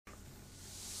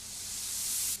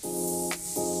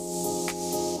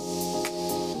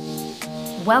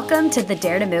Welcome to the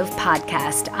Dare to Move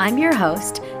podcast. I'm your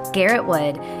host, Garrett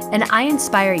Wood, and I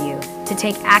inspire you to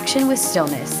take action with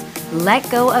stillness, let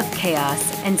go of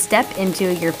chaos, and step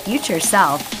into your future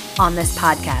self on this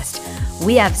podcast.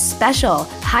 We have special,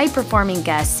 high-performing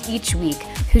guests each week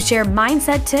who share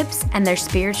mindset tips and their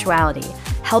spirituality,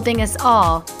 helping us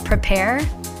all prepare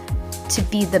to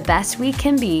be the best we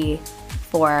can be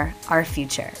for our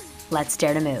future. Let's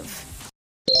dare to move.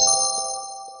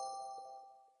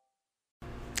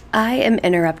 I am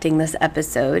interrupting this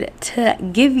episode to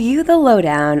give you the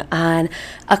lowdown on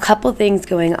a couple things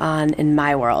going on in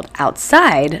my world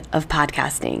outside of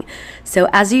podcasting. So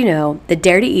as you know, the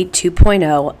Dare to Eat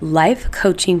 2.0 Life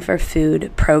Coaching for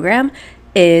Food program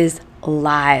is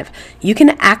live. You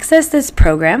can access this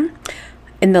program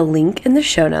in the link in the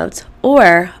show notes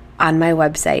or on my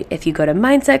website if you go to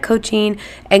Mindset Coaching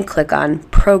and click on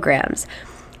Programs.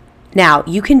 Now,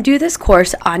 you can do this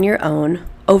course on your own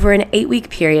over an 8-week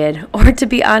period, or to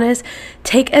be honest,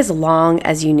 take as long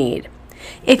as you need.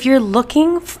 If you're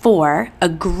looking for a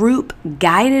group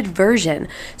guided version,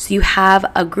 so you have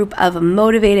a group of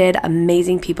motivated,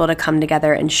 amazing people to come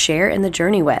together and share in the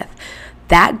journey with,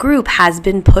 that group has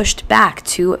been pushed back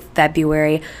to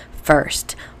February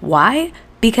 1st. Why?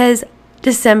 Because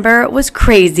December was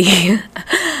crazy,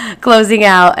 closing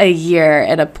out a year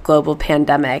in a global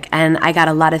pandemic. And I got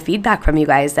a lot of feedback from you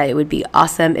guys that it would be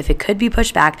awesome if it could be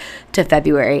pushed back to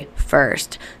February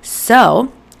 1st.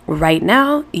 So right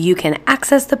now you can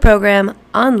access the program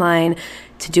online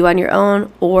to do on your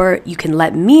own, or you can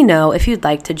let me know if you'd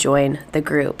like to join the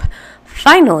group.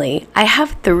 Finally, I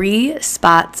have 3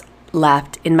 spots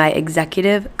left in my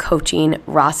executive coaching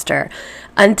roster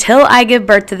until I give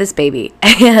birth to this baby.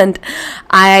 And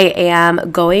I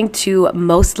am going to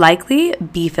most likely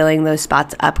be filling those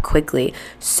spots up quickly.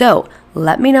 So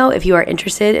let me know if you are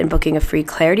interested in booking a free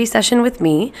clarity session with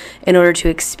me in order to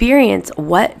experience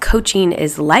what coaching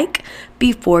is like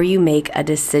before you make a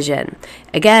decision.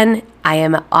 Again, I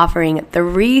am offering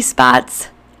 3 spots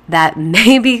that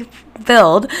may be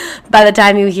filled by the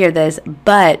time you hear this,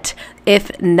 but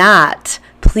if not,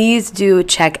 please do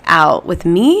check out with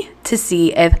me to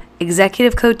see if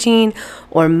executive coaching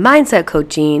or mindset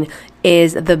coaching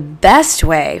is the best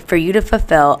way for you to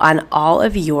fulfill on all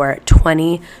of your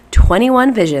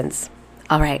 2021 visions.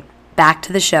 All right, back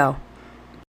to the show.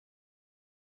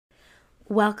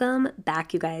 Welcome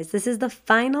back, you guys. This is the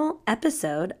final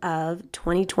episode of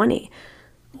 2020.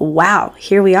 Wow,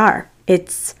 here we are.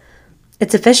 It's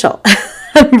official.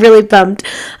 I'm really pumped.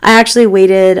 I actually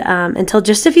waited until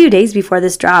just a few days before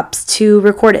this drops to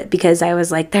record it because I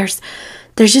was like, there's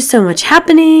just so much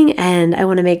happening, and I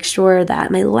want to make sure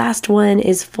that my last one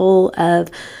is full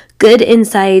of good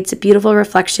insights, beautiful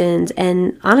reflections,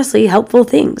 and honestly helpful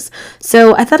things.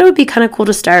 So I thought it would be kind of cool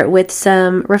to start with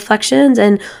some reflections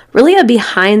and really a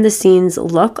behind the scenes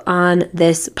look on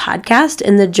this podcast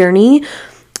and the journey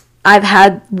I've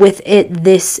had with it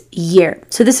this year.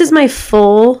 So this is my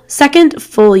second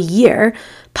full year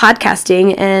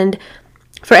podcasting. And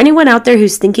for anyone out there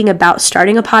who's thinking about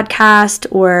starting a podcast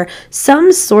or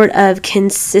some sort of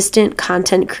consistent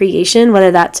content creation, whether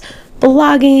that's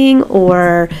blogging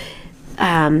or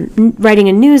writing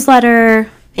a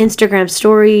newsletter, Instagram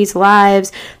stories,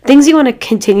 lives, things you want to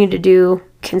continue to do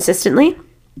consistently,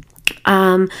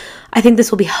 I think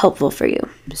this will be helpful for you.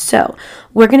 So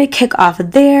we're going to kick off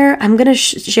there. I'm going to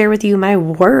share with you my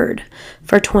word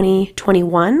for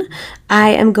 2021. I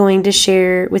am going to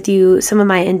share with you some of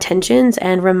my intentions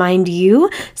and remind you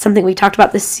something we talked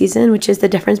about this season, which is the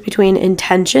difference between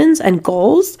intentions and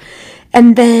goals.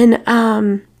 And then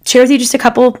share with you just a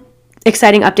couple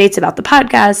exciting updates about the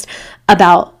podcast,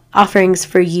 about offerings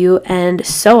for you, and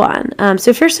so on.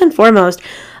 So first and foremost,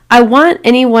 I want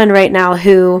anyone right now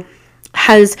who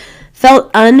has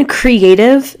felt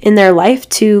uncreative in their life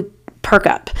to perk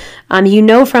up. You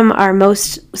know from our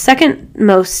second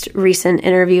most recent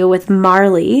interview with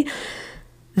Marley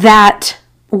that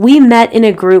we met in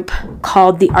a group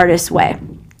called The Artist's Way,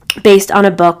 based on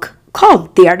a book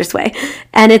called The Artist's Way,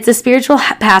 and it's a spiritual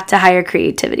path to higher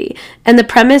creativity. And the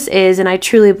premise is, and I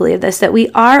truly believe this, that we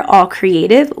are all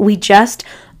creative, we just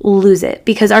lose it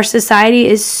because our society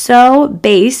is so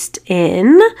based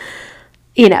in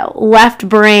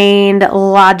left-brained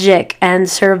logic and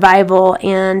survival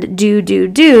and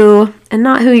do, and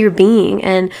not who you're being.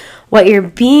 And what you're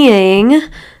being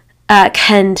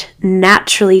can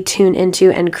naturally tune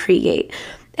into and create.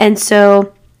 And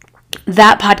so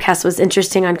that podcast was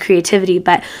interesting on creativity,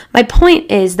 but my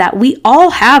point is that we all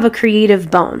have a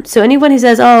creative bone. So anyone who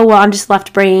says, oh, well, I'm just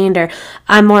left-brained or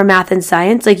I'm more math and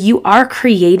science, like you are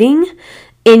creating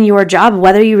in your job,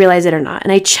 whether you realize it or not.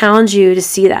 And I challenge you to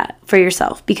see that for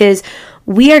yourself, because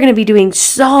we are going to be doing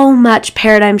so much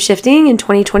paradigm shifting in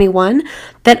 2021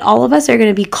 that all of us are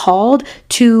going to be called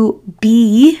to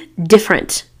be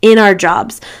different in our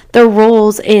jobs. The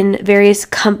roles in various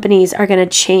companies are going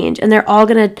to change, and they're all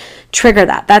going to trigger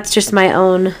that. That's just my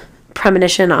own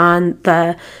premonition on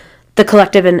the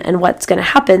collective and what's going to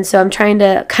happen. So I'm trying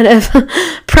to kind of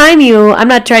prime you. I'm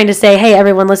not trying to say, hey,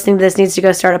 everyone listening to this needs to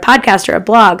go start a podcast or a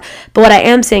blog. But what I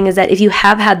am saying is that if you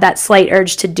have had that slight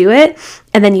urge to do it,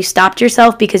 and then you stopped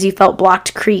yourself because you felt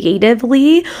blocked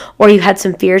creatively, or you had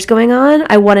some fears going on,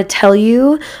 I want to tell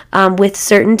you with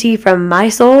certainty from my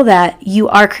soul that you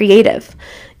are creative.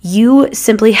 You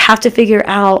simply have to figure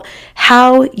out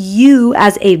how you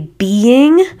as a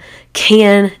being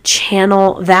can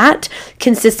channel that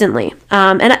consistently.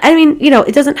 And I mean,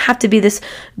 it doesn't have to be this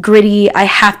gritty, I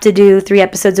have to do 3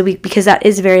 episodes a week, because that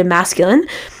is very masculine.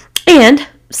 And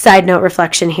side note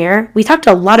reflection here, we talked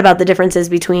a lot about the differences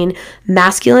between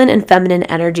masculine and feminine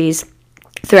energies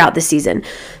throughout the season.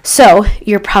 So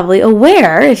you're probably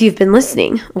aware, if you've been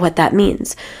listening, what that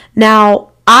means. Now,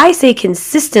 I say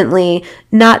consistently,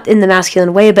 not in the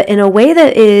masculine way, but in a way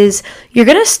that is, you're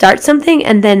going to start something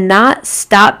and then not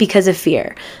stop because of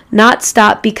fear, not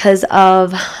stop because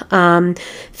of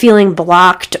feeling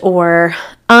blocked or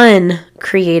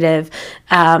uncreative,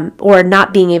 or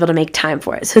not being able to make time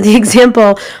for it. So the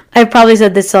example, I've probably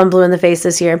said this till I'm blue in the face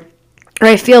this year, or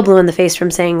I feel blue in the face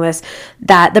from saying this,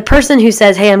 that the person who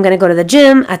says, hey, I'm going to go to the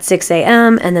gym at 6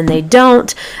 a.m. and then they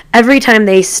don't, every time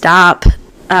they stop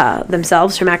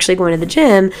themselves from actually going to the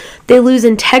gym, they lose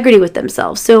integrity with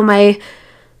themselves. So my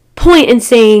point in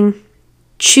saying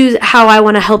choose how I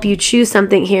want to help you choose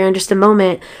something here in just a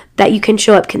moment that you can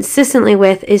show up consistently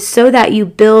with is so that you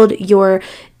build your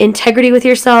integrity with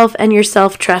yourself and your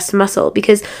self-trust muscle.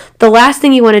 Because the last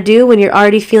thing you want to do when you're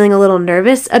already feeling a little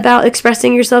nervous about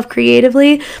expressing yourself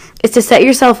creatively is to set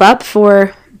yourself up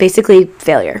for basically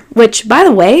failure, which, by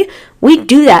the way, we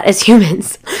do that as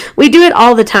humans. We do it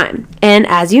all the time. And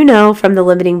as you know from the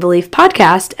Limiting Belief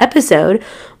podcast episode,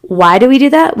 why do we do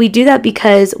that? We do that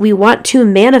because we want to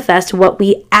manifest what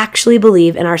we actually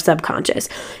believe in our subconscious.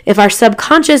 If our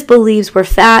subconscious believes we're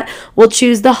fat, we'll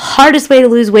choose the hardest way to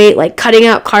lose weight, like cutting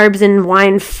out carbs and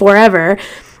wine forever.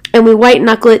 And we white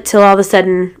knuckle it till all of a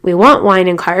sudden we want wine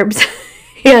and carbs.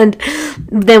 And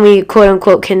then we, quote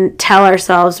unquote, can tell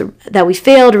ourselves that we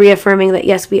failed, reaffirming that,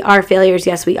 yes, we are failures,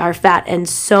 yes, we are fat, and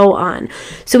so on.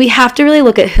 So we have to really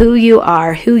look at who you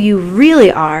are, who you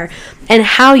really are, and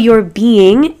how your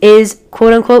being is,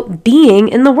 quote unquote, being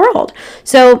in the world.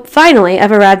 So finally,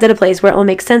 I've arrived at a place where it will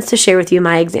make sense to share with you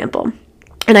my example.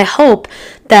 And I hope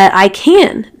that I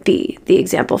can be the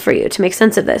example for you to make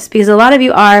sense of this, because a lot of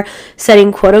you are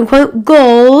setting quote unquote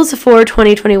goals for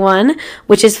 2021,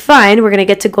 which is fine. We're going to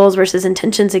get to goals versus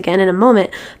intentions again in a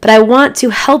moment, but I want to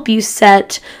help you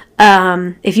set,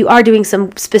 if you are doing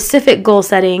some specific goal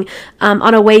setting,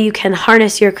 on a way you can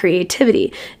harness your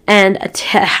creativity, and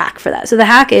a hack for that. So the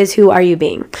hack is, who are you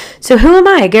being? So who am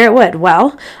I, Garrett Wood?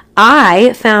 Well,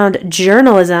 I found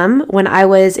journalism when I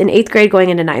was in 8th grade going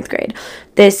into 9th grade.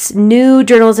 This new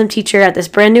journalism teacher at this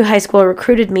brand new high school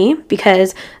recruited me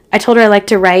because I told her I like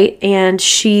to write, and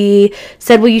she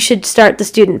said, well, you should start the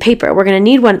student paper. We're going to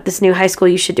need one at this new high school.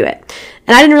 You should do it.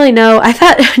 And I didn't really know. I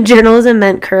thought journalism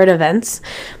meant current events.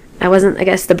 I wasn't, I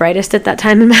guess, the brightest at that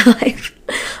time in my life.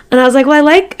 And I was like, well,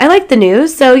 I like the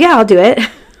news, so yeah, I'll do it.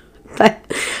 But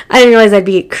I didn't realize I'd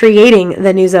be creating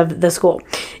the news of the school.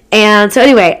 And so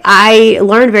anyway, I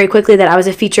learned very quickly that I was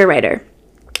a feature writer,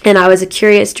 and I was a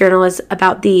curious journalist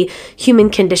about the human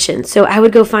condition. So I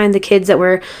would go find the kids that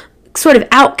were sort of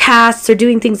outcasts or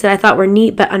doing things that I thought were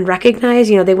neat but unrecognized.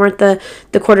 You know, they weren't the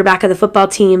quarterback of the football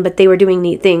team, but they were doing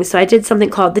neat things. So I did something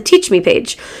called the Teach Me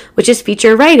page, which is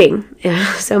feature writing.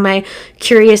 So my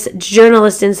curious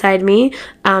journalist inside me,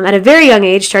 at a very young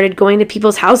age, started going to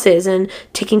people's houses and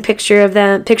taking pictures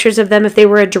of them if they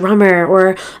were a drummer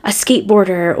or a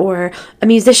skateboarder or a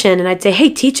musician. And I'd say, hey,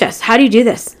 teach us. How do you do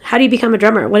this? How do you become a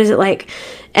drummer? What is it like?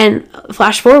 And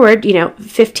flash forward,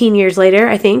 15 years later,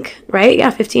 I think, right?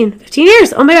 Yeah, 15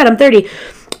 years. Oh my God, I'm 30.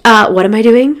 What am I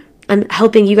doing? I'm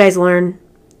helping you guys learn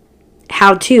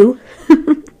how to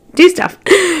do stuff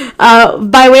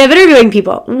by way of interviewing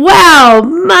people. Wow,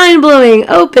 mind-blowing,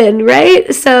 open,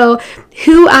 right? So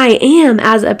who I am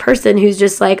as a person who's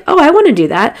just like, oh, I want to do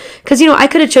that. Because, I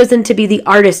could have chosen to be the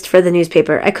artist for the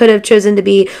newspaper. I could have chosen to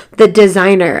be the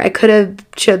designer. I could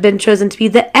have been chosen to be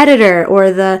the editor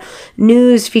or the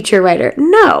news feature writer.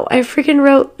 No, I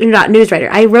freaking not news writer.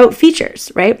 I wrote features,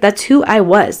 right? That's who I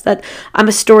was. I'm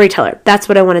a storyteller. That's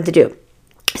what I wanted to do.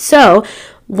 So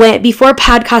before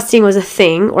podcasting was a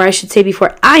thing, or I should say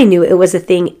before I knew it was a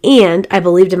thing and I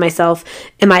believed in myself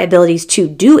and my abilities to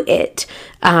do it,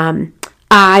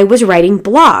 I was writing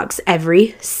blogs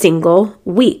every single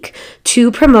week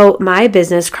to promote my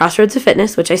business, Crossroads of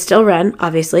Fitness, which I still run,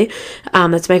 obviously.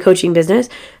 That's my coaching business.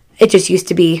 It just used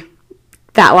to be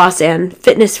fat loss and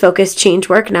fitness focused change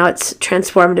work. Now it's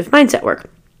transformative mindset work.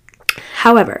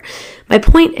 However, my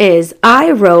point is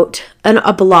I wrote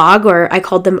a blog, or I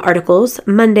called them articles,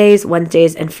 Mondays,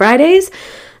 Wednesdays, and Fridays.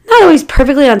 Not always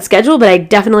perfectly on schedule, but I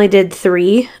definitely did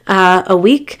 3 a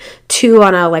week, 2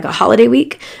 on a holiday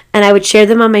week. And I would share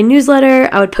them on my newsletter.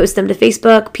 I would post them to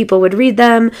Facebook. People would read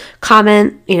them,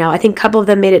 comment. I think a couple of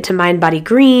them made it to Mind Body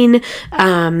Green,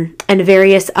 and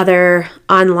various other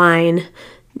online,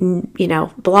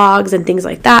 blogs and things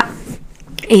like that.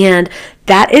 And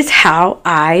that is how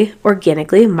I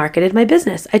organically marketed my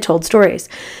business. I told stories.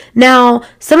 Now,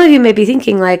 some of you may be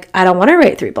thinking I don't want to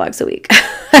write 3 blogs a week.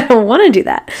 I don't want to do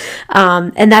that.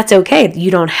 And that's okay.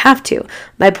 You don't have to.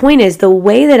 My point is the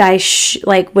way that I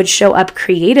would show up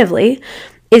creatively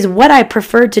is what I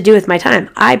preferred to do with my time.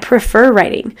 I prefer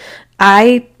writing.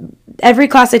 Every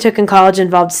class I took in college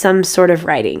involved some sort of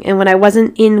writing. And when I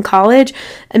wasn't in college,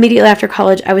 immediately after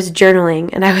college, I was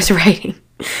journaling and I was writing.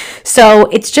 So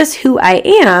it's just who I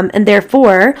am, and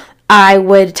therefore I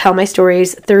would tell my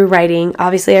stories through writing.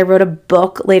 Obviously, I wrote a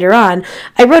book later on.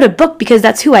 I wrote a book because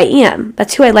that's who I am.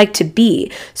 That's who I like to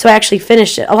be. So I actually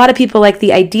finished it. A lot of people like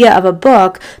the idea of a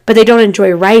book, but they don't enjoy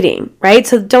writing, right?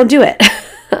 So don't do it.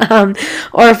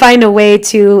 Or find a way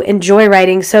to enjoy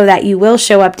writing so that you will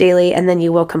show up daily and then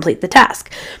you will complete the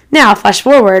task. Now, flash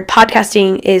forward,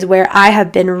 podcasting is where I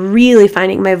have been really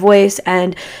finding my voice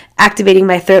and activating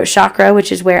my throat chakra,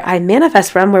 which is where I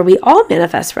manifest from, where we all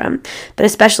manifest from, but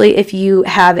especially if you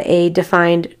have a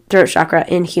defined throat chakra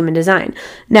in human design.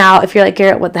 Now, if you're like,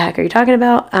 Garrett, what the heck are you talking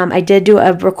about? I did do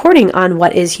a recording on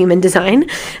what is human design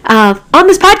on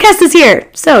this podcast this year.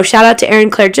 So shout out to Erin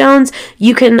Claire Jones.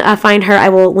 You can find her. I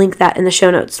will link that in the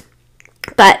show notes.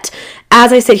 But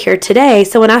as I sit here today,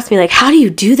 someone asked me how do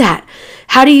you do that?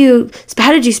 How did you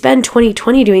spend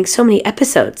 2020 doing so many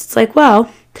episodes? It's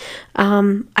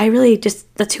I really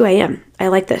that's who I am. I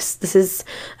like this. This is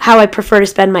how I prefer to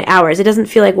spend my hours. It doesn't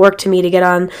feel like work to me to get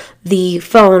on the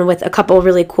phone with a couple of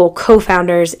really cool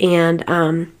co-founders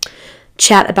and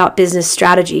chat about business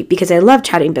strategy, because I love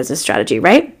chatting business strategy,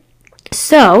 right?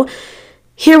 So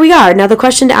here we are. Now the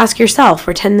question to ask yourself,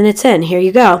 we're 10 minutes in, here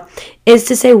you go, is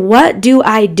to say, what do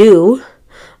I do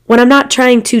when I'm not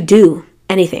trying to do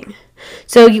anything?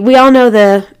 So we all know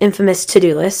the infamous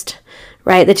to-do list,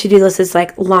 right? The to-do list is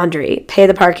laundry, pay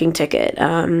the parking ticket,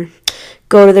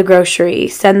 go to the grocery,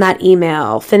 send that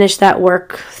email, finish that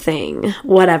work thing,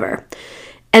 whatever.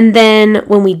 And then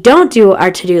when we don't do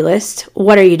our to-do list,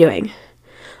 what are you doing?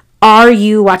 Are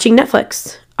you watching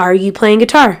Netflix? Are you playing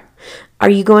guitar? Are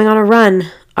you going on a run?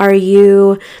 Are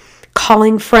you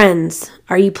calling friends?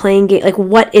 Are you playing game?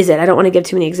 What is it? I don't want to give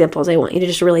too many examples. I want you to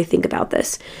just really think about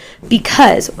this,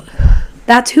 because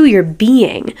that's who you're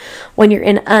being when you're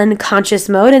in unconscious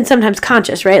mode, and sometimes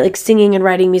conscious, right? Singing and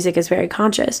writing music is very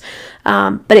conscious.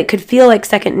 But it could feel like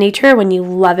second nature when you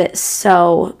love it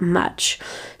so much.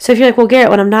 So if you're well, Garrett,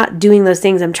 when I'm not doing those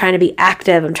things, I'm trying to be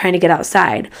active, I'm trying to get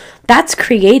outside. That's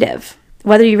creative,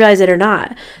 whether you realize it or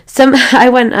not.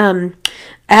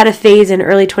 I had a phase in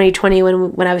early 2020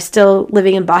 when I was still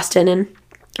living in Boston and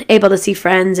able to see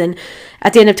friends, and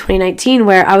at the end of 2019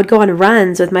 where I would go on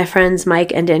runs with my friends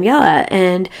Mike and Daniela,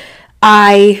 and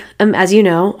I am, as you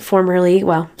know, formerly,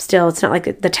 still, it's not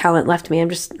like the talent left me, I'm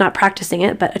just not practicing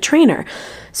it, but a trainer,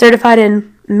 certified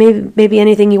in maybe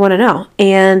anything you want to know.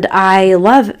 And I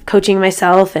love coaching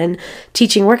myself and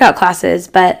teaching workout classes.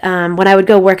 But when I would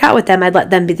go work out with them, I'd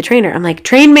let them be the trainer. I'm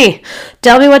train me,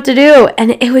 tell me what to do.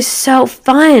 And it was so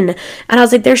fun. And I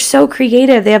was they're so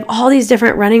creative. They have all these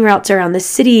different running routes around the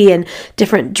city and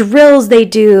different drills they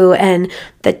do and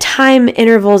the time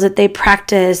intervals that they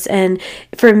practice. And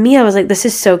for me, I was this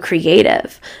is so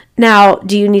creative. Now,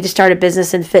 do you need to start a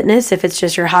business in fitness if it's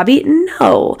just your hobby?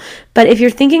 No. But if you're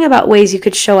thinking about ways you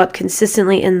could show up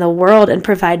consistently in the world and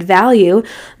provide value,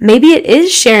 maybe it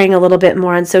is sharing a little bit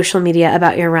more on social media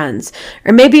about your runs.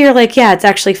 Or maybe you're yeah, it's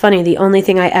actually funny. The only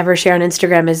thing I ever share on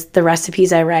Instagram is the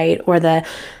recipes I write or the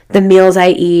meals I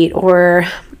eat or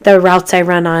the routes I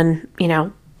run on,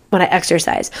 when I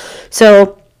exercise.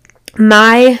 So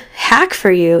my hack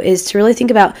for you is to really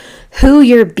think about who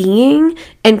you're being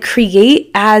and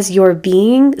create as your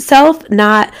being self,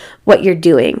 not what you're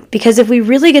doing. Because if we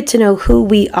really get to know who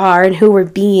we are and who we're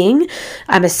being,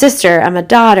 I'm a sister, I'm a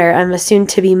daughter, I'm a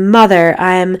soon-to-be mother,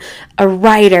 I'm a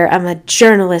writer, I'm a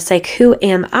journalist, like who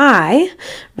am I,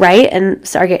 right? And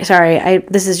sorry,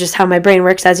 this is just how my brain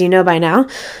works, as you know by now.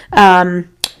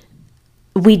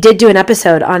 We did do an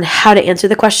episode on how to answer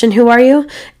the question, who are you?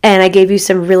 And I gave you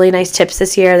some really nice tips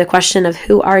this year. The question of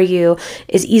who are you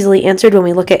is easily answered when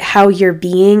we look at how you're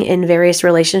being in various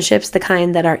relationships, the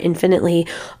kind that are infinitely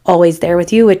always there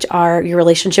with you, which are your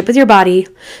relationship with your body,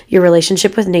 your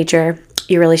relationship with nature,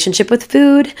 your relationship with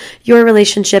food, your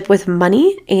relationship with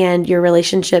money, and your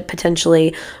relationship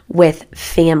potentially with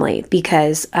family.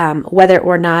 Because whether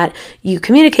or not you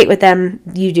communicate with them,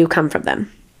 you do come from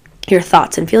them. Your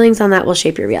thoughts and feelings on that will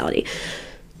shape your reality.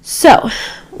 So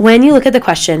when you look at the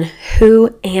question,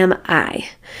 who am I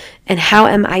and how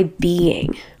am I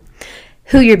being?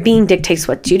 Who you're being dictates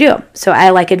what you do. So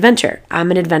I like adventure. I'm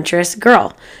an adventurous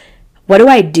girl. What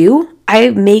do?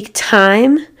 I make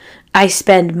time. I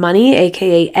spend money,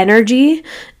 aka energy,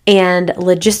 and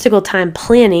logistical time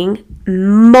planning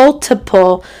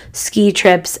multiple ski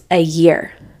trips a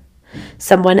year.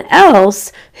 Someone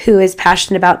else who is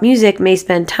passionate about music may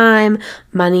spend time,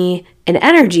 money, and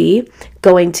energy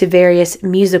going to various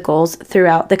musicals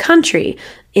throughout the country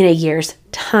in a year's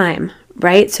time,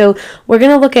 right? So we're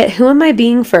going to look at who am I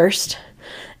being first,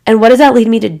 and what does that lead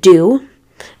me to do?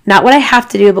 Not what I have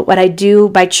to do, but what I do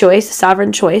by choice,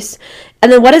 sovereign choice.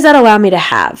 And then what does that allow me to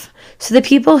have? So the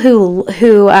people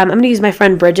who I'm going to use my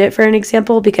friend Bridget for an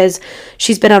example, because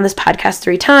she's been on this podcast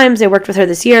 3 times. I worked with her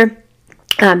this year.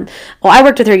 I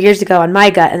worked with her years ago on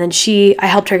My Gut, and then I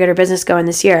helped her get her business going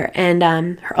this year and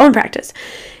her own practice.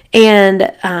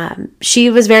 And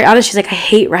she was very honest. She's like, I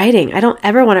hate writing. I don't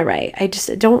ever want to write. I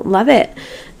just don't love it.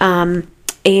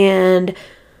 And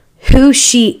who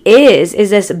she is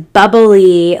this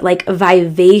bubbly, like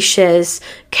vivacious,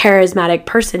 charismatic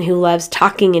person who loves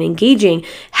talking and engaging.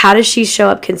 How does she show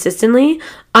up consistently?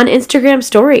 On Instagram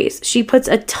stories. She puts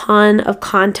a ton of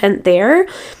content there.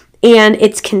 And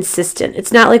it's consistent.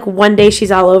 It's not like one day she's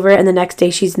all over and the next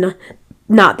day she's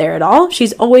not there at all.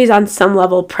 She's always on some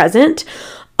level present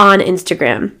on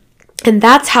Instagram. And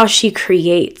that's how she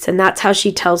creates, and that's how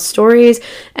she tells stories,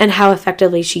 and how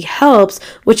effectively she helps,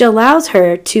 which allows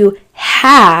her to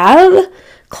have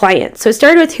clients. So it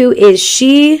started with who is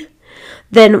she,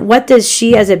 then what does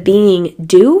she as a being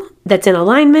do that's in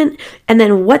alignment, and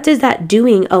then what does that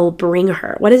doing bring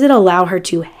her? What does it allow her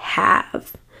to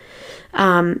have?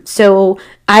 So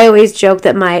I always joke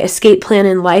that my escape plan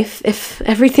in life, if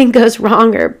everything goes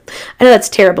wrong, or I know that's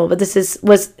terrible, but this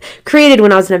was created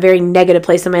when I was in a very negative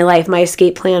place in my life. My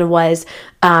escape plan was,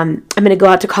 I'm going to go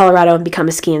out to Colorado and become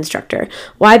a ski instructor.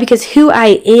 Why? Because who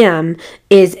I am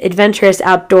is adventurous,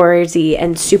 outdoorsy,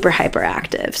 and super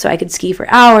hyperactive. So I could ski for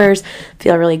hours,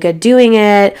 feel really good doing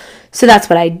it. So that's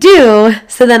what I do.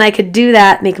 So then I could do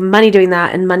that, make money doing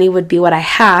that, and money would be what I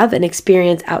have, and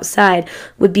experience outside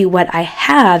would be what I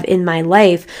have in my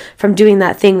life from doing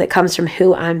that thing that comes from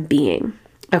who I'm being.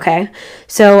 Okay?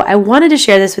 So I wanted to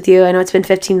share this with you. I know it's been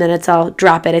 15 minutes. I'll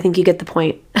drop it. I think you get the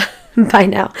point by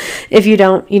now. If you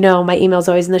don't, my email's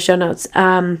always in the show notes.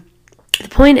 The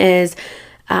point is,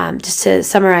 just to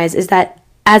summarize, is that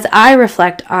as I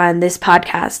reflect on this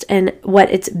podcast and what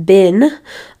it's been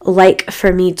like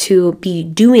for me to be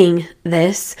doing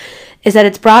this, is that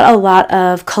it's brought a lot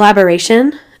of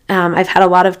collaboration. I've had a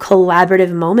lot of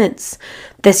collaborative moments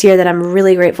this year that I'm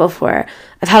really grateful for.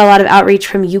 I've had a lot of outreach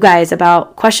from you guys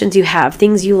about questions you have,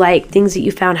 things you like, things that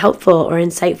you found helpful or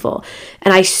insightful.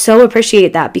 And I so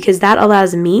appreciate that, because that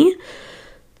allows me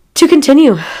to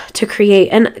continue to create.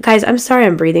 And guys, I'm sorry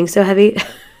I'm breathing so heavy.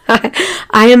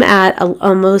 I am at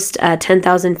almost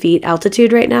 10,000 feet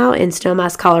altitude right now in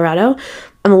Snowmass, Colorado.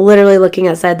 I'm literally looking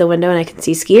outside the window and I can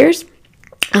see skiers.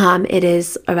 It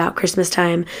is about Christmas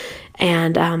time,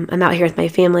 and I'm out here with my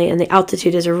family, and the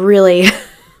altitude is really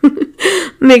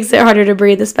makes it harder to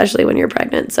breathe, especially when you're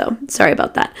pregnant. So sorry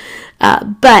about that.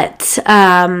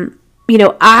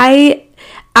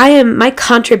 My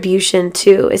contribution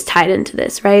too is tied into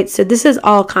this, right? So this is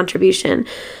all contribution.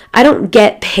 I don't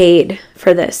get paid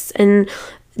for this. And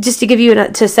just to give you to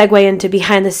segue into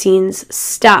behind the scenes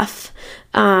stuff,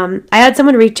 I had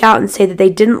someone reach out and say that they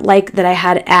didn't like that I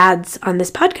had ads on this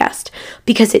podcast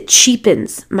because it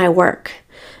cheapens my work.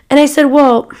 And I said,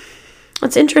 well,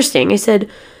 that's interesting. I said,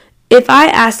 if I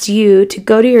asked you to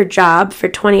go to your job for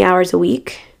 20 hours a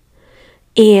week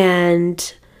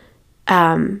and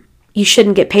you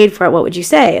shouldn't get paid for it, what would you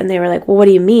say? And they were like, well, what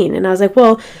do you mean? And I was like,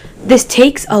 well, this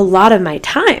takes a lot of my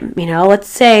time. Let's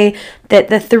say that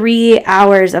the 3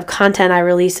 hours of content I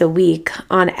release a week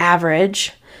on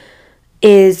average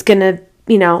is going to,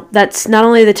 that's not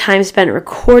only the time spent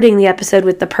recording the episode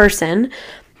with the person,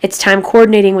 it's time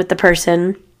coordinating with the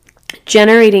person,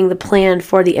 generating the plan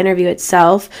for the interview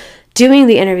itself, doing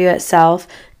the interview itself,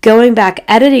 going back,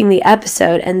 editing the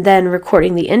episode, and then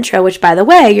recording the intro, which, by the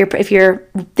way, if you're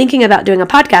thinking about doing a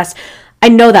podcast, I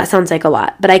know that sounds like a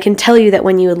lot, but I can tell you that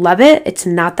when you love it, it's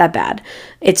not that bad.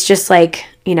 It's just like,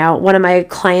 one of my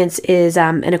clients is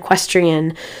an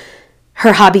equestrian.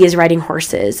 Her hobby is riding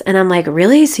horses. And I'm like,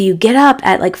 really? So you get up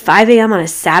at like 5 a.m. on a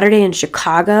Saturday in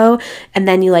Chicago, and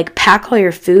then you like pack all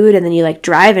your food, and then you like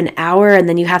drive an hour, and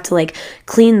then you have to like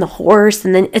clean the horse.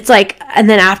 And then it's like, and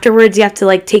then afterwards you have to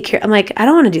like take care. I'm like, I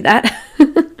don't want to do that.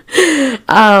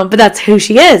 But that's who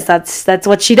she is. That's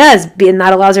what she does. And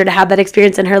that allows her to have that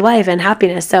experience in her life and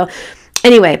happiness. So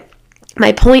anyway,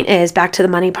 my point is, back to the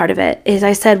money part of it, is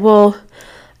I said, well,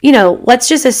 let's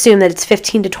just assume that it's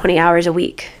 15 to 20 hours a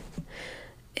week.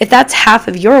 If that's half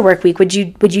of your work week, would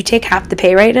you take half the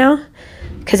pay right now?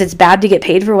 Because it's bad to get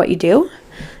paid for what you do?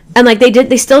 And like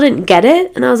they still didn't get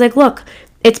it. And I was like, look,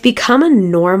 it's become a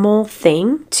normal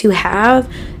thing to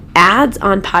have ads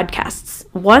on podcasts.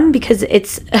 One, because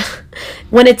it's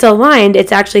when it's aligned,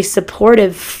 it's actually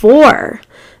supportive for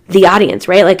the audience,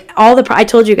 right? Like I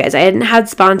told you guys, I hadn't had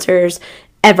sponsors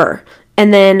ever.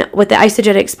 And then with the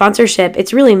Isagenix sponsorship,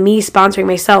 it's really me sponsoring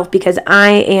myself because I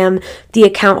am the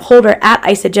account holder at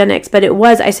Isagenix, but it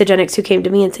was Isagenix who came to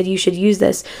me and said, you should use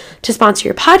this to sponsor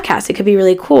your podcast. It could be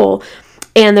really cool.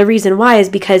 And the reason why is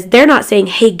because they're not saying,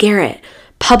 hey, Garrett,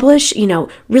 publish,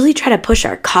 really try to push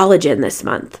our collagen this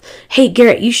month. Hey,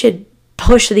 Garrett, you should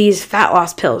push these fat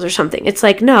loss pills or something. It's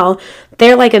like, no,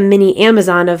 they're like a mini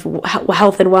Amazon of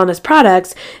health and wellness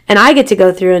products. And I get to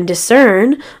go through and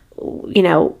discern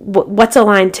what's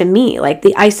aligned to me. Like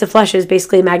the Isoflush is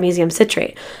basically magnesium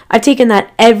citrate. I've taken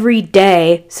that every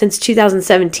day since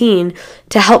 2017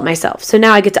 to help myself. So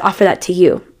now I get to offer that to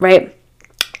you, right?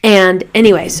 And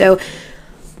anyway, so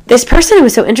this person who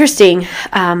was so interesting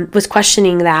was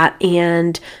questioning that.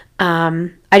 And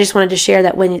I just wanted to share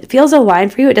that when it feels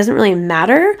aligned for you, it doesn't really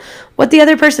matter what the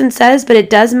other person says, but it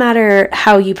does matter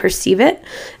how you perceive it.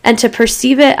 And to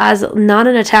perceive it as not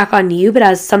an attack on you, but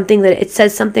as something that it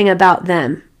says something about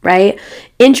them, right?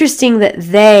 Interesting that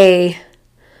they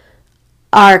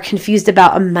are confused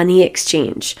about a money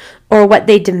exchange or what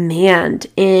they demand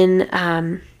in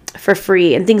for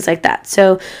free and things like that.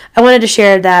 So I wanted to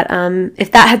share that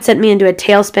if that had sent me into a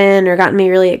tailspin or gotten me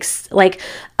really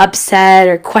upset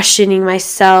or questioning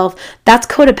myself, that's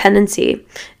codependency.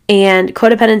 And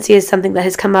codependency is something that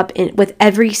has come up with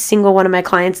every single one of my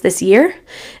clients this year.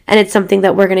 And it's something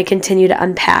that we're going to continue to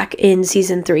unpack in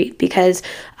season 3 because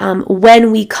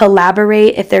when we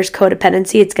collaborate, if there's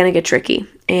codependency, it's going to get tricky.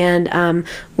 And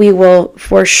we will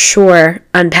for sure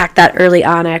unpack that early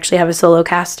on. I actually have a solo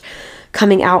cast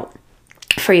coming out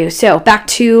for you. So back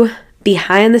to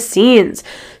behind the scenes.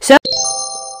 So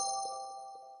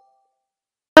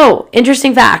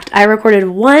interesting fact, I recorded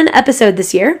 1 episode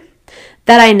this year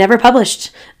that I never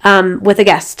published with a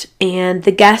guest. And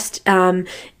the guest,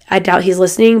 I doubt he's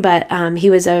listening, but he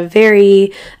was a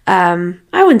very, I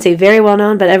wouldn't say very well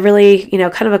known, but a really,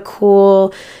 kind of a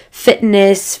cool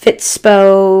fitness,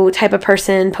 fitspo type of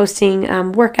person, posting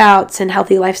workouts and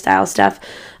healthy lifestyle stuff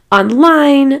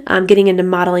online, getting into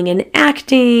modeling and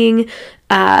acting.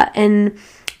 And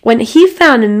when he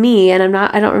found me, and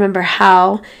I don't remember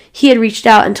how, he had reached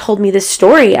out and told me this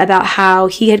story about how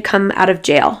he had come out of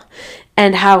jail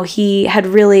and how he had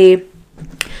really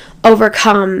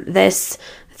overcome this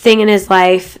thing in his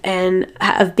life and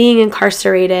of being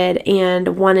incarcerated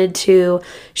and wanted to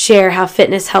share how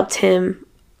fitness helped him,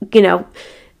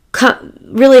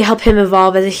 really help him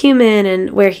evolve as a human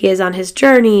and where he is on his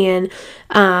journey. And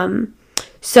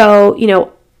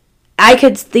so, I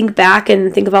could think back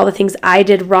and think of all the things I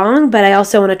did wrong, but I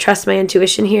also want to trust my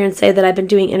intuition here and say that I've been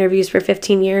doing interviews for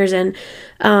 15 years. And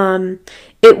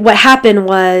what happened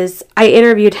was I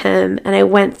interviewed him and I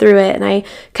went through it and I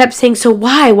kept saying, so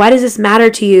why does this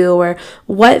matter to you? Or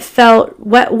what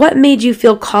made you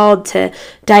feel called to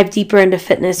dive deeper into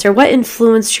fitness? Or what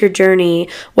influenced your journey?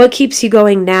 What keeps you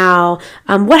going now?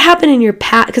 What happened in your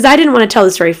past? Because I didn't want to tell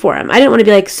the story for him. I didn't want to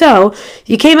be like, so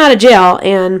you came out of jail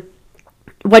and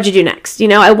what'd you do next?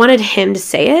 I wanted him to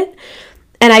say it.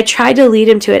 And I tried to lead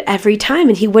him to it every time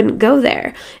and he wouldn't go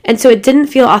there. And so it didn't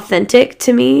feel authentic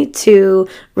to me to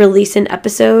release an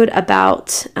episode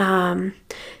about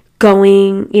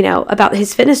going, about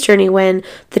his fitness journey, when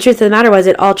the truth of the matter was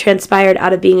it all transpired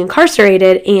out of being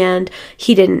incarcerated and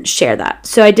he didn't share that.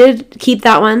 So I did keep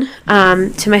that one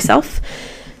to myself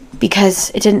because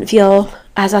it didn't feel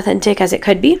as authentic as it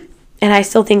could be. And I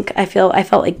still think I felt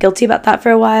like guilty about that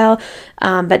for a while.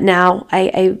 But now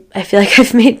I feel like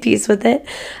I've made peace with it.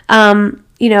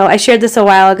 I shared this a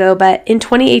while ago, but in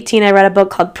 2018, I read a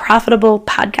book called Profitable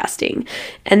Podcasting.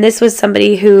 And this was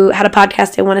somebody who had a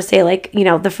podcast, I want to say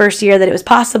the first year that it was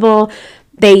possible.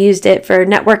 They used it for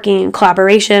networking and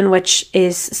collaboration, which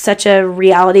is such a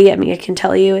reality. I mean, I can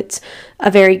tell you it's a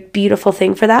very beautiful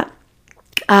thing for that.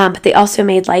 But they also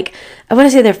made I want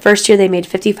to say their first year, they made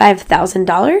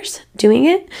 $55,000 doing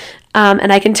it.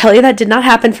 And I can tell you that did not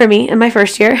happen for me in my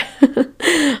first year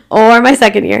or my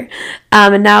second year.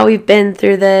 And now we've been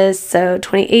through this. So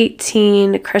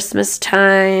 2018 Christmas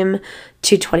time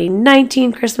to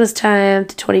 2019 Christmas time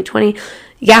to 2020.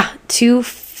 Yeah, 2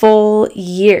 full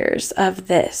years of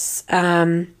this.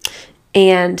 And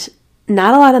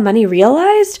not a lot of money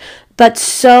realized, but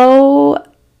so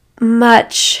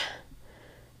much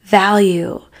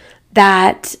value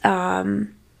that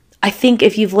I think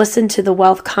if you've listened to the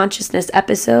wealth consciousness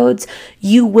episodes,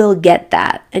 you will get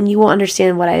that and you will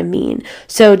understand what I mean.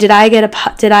 So did I get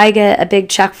a big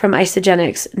check from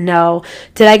Isagenix? No.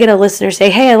 Did I get a listener say,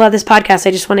 "Hey, I love this podcast.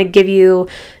 I just want to give you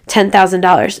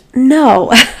 $10,000."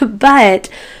 No. But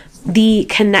the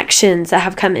connections that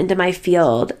have come into my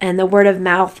field and the word of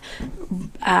mouth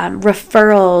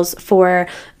referrals for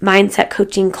mindset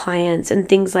coaching clients and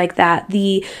things like that,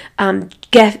 the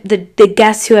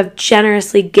guests who have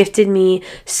generously gifted me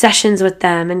sessions with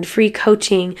them and free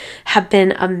coaching have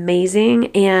been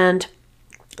amazing. And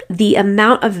the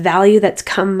amount of value that's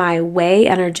come my way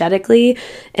energetically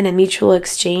in a mutual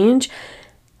exchange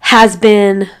has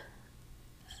been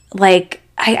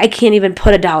I can't even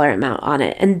put a dollar amount on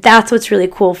it. And that's what's really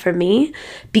cool for me,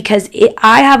 because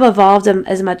I have evolved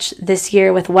as much this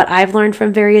year with what I've learned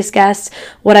from various guests,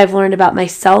 what I've learned about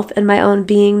myself and my own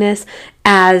beingness,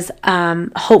 as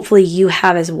hopefully you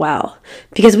have as well,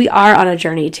 because we are on a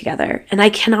journey together. And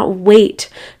I cannot wait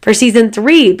for season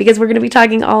 3, because we're going to be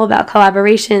talking all about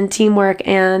collaboration, teamwork,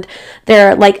 and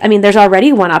there's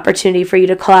already one opportunity for you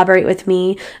to collaborate with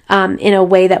me in a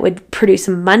way that would produce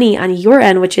money on your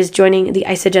end, which is joining the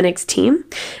Isagenix team.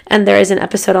 And there is an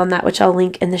episode on that, which I'll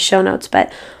link in the show notes.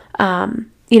 But,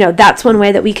 that's one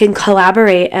way that we can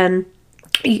collaborate. And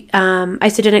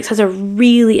Isagenix has a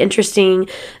really interesting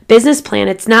business plan.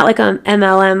 It's not like an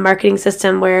MLM marketing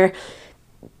system where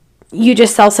you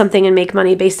just sell something and make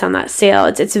money based on that sale.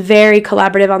 It's very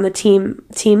collaborative on the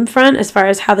team front as far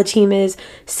as how the team is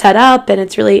set up, and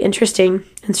it's really interesting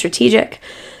and strategic.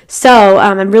 So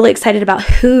I'm really excited about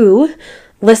who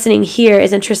listening here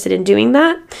is interested in doing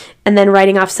that, and then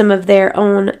writing off some of their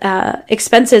own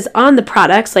expenses on the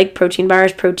products, like protein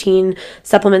bars, protein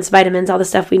supplements, vitamins, all the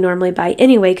stuff we normally buy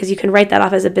anyway, because you can write that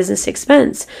off as a business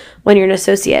expense when you're an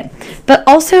associate. But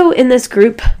also in this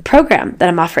group program that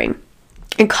I'm offering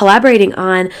and collaborating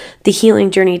on the healing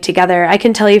journey together, I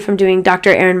can tell you from doing Dr.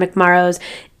 Erin McMorrow's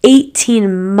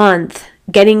 18-month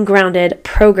Getting Grounded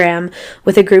program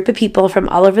with a group of people from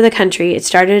all over the country. It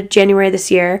started January this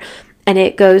year, and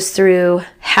it goes through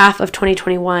half of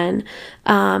 2021.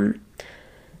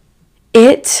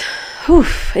 It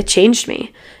changed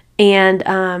me.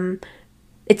 And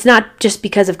it's not just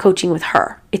because of coaching with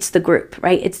her. It's the group,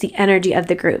 right? It's the energy of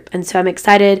the group. And so I'm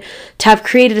excited to have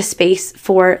created a space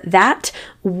for that,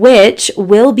 which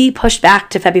will be pushed back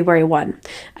to February 1.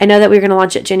 I know that we were going to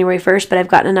launch it January 1st, but I've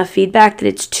gotten enough feedback that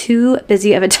it's too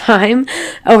busy of a time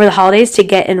over the holidays to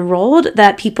get enrolled,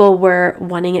 that people were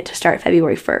wanting it to start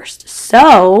February 1st.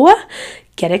 So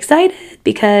get excited,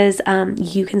 because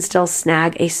you can still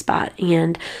snag a spot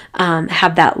and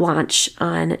have that launch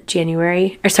on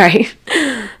February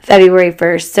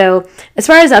 1st. So as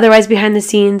far as otherwise behind the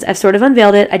scenes, I've sort of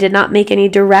unveiled it. I did not make any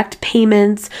direct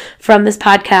payments from this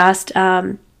podcast,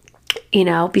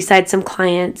 besides some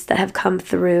clients that have come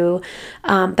through.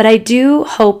 But I do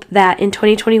hope that in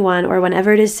 2021, or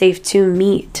whenever it is safe to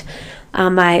meet,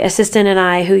 my assistant and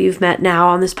I, who you've met now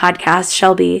on this podcast,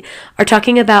 Shelby, are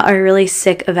talking about a really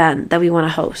sick event that we want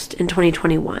to host in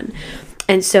 2021.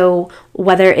 And so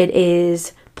whether it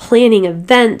is planning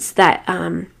events that,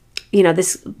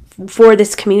 this for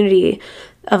this community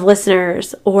of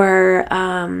listeners, or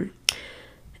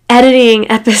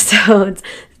editing episodes,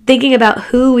 thinking about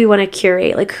who we want to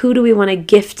curate, like who do we want to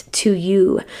gift to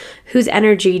you? Whose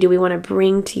energy do we want to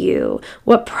bring to you?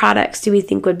 What products do we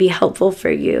think would be helpful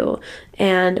for you?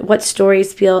 And what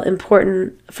stories feel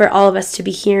important for all of us to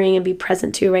be hearing and be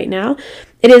present to right now?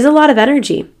 It is a lot of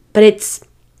energy, but it's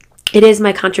It is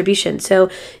my contribution. So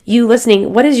you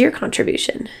listening, what is your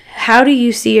contribution? How do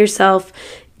you see yourself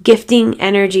gifting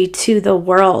energy to the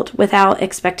world without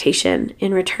expectation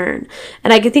in return?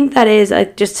 And I think that is,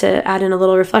 just to add in a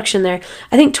little reflection there,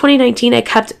 I think 2019, I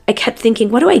kept thinking,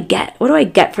 what do I get? What do I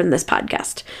get from this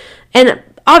podcast? And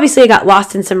obviously I got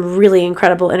lost in some really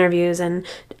incredible interviews, and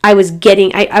I was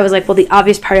like, well, the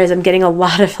obvious part is I'm getting a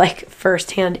lot of like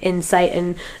firsthand insight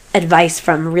and advice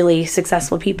from really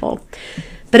successful people.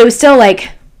 But it was still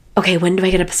like, okay, when do I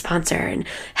get a sponsor? And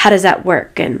how does that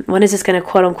work? And when is this going to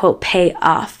quote unquote pay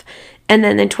off? And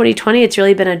then in 2020, it's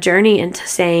really been a journey into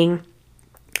saying,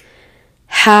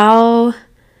 how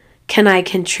can I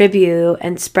contribute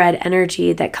and spread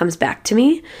energy that comes back to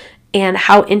me? And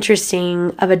how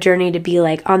interesting of a journey to be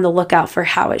like on the lookout for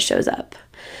how it shows up.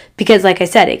 Because like I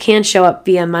said, it can show up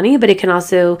via money, but it can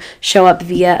also show up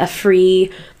via a free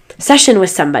session with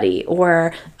somebody,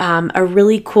 or a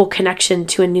really cool connection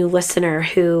to a new listener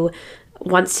who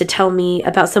wants to tell me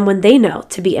about someone they know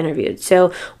to be interviewed.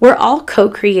 So we're all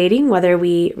co-creating, whether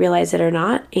we realize it or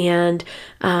not. And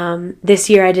this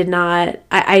year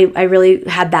I really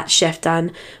had that shift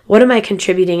on what am I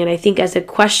contributing? And I think as a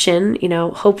question,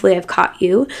 hopefully I've caught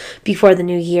you before the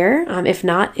new year. If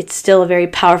not, it's still a very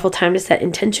powerful time to set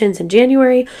intentions in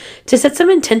January, to set some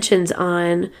intentions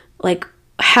on like,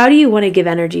 how do you want to give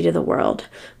energy to the world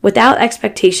without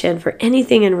expectation for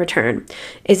anything in return?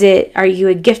 Are you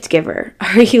a gift giver?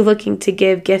 Are you looking to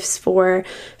give gifts for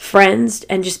friends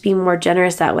and just be more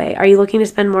generous that way? Are you looking to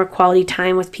spend more quality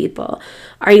time with people?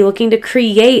 Are you looking to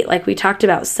create, like we talked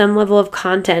about, some level of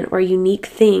content or unique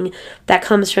thing that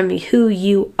comes from who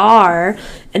you are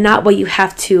and not what you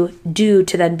have to do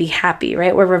to then be happy,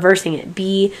 right? We're reversing it.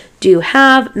 Be, do,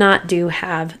 have, not do,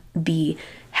 have, be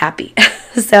happy.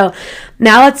 So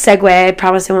now let's segue. I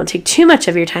promise I won't take too much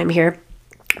of your time here,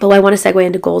 but I want to segue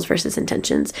into goals versus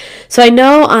intentions. So I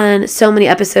know on so many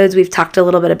episodes we've talked a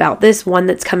little bit about this. One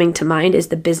that's coming to mind is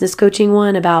the business coaching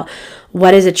one, about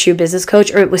what is a true business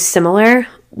coach, or it was similar,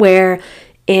 where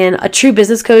in a true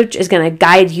business coach is going to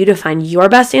guide you to find your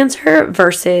best answer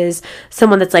versus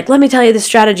someone that's like, let me tell you the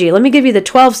strategy. Let me give you the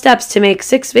 12 steps to make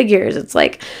 6 figures. It's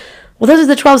like, well, those are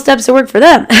the 12 steps that work for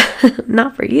them,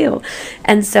 not for you.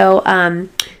 And so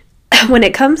when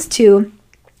it comes to,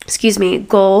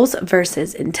 goals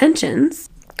versus intentions,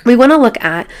 we want to look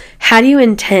at, how do you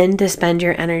intend to spend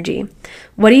your energy?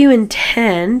 What do you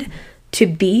intend to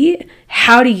be?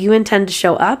 How do you intend to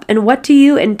show up? And what do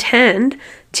you intend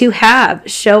to have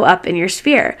show up in your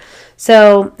sphere?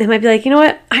 So it might be like, you know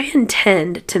what? I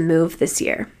intend to move this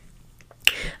year.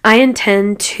 I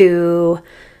intend to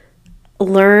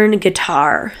learn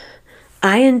guitar.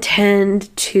 I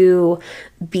intend to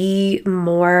be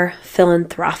more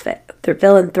philanthropic.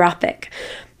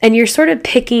 And you're sort of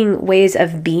picking ways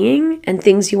of being and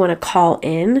things you want to call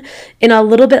in a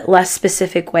little bit less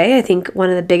specific way. I think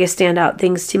one of the biggest standout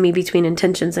things to me between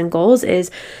intentions and goals is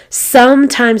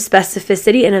sometimes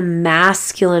specificity in a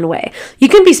masculine way. You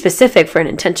can be specific for an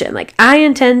intention. Like, I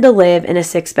intend to live in a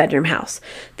 6-bedroom house.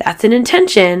 That's an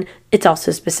intention. It's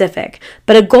also specific.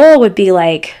 But a goal would be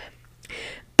like,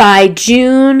 by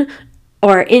June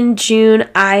or in June,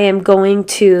 I am going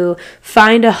to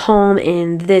find a home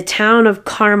in the town of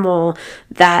Carmel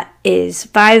that is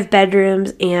 5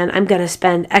 bedrooms, and I'm going to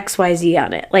spend XYZ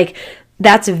on it. Like,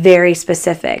 that's very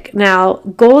specific. Now,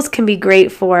 goals can be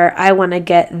great for, I want to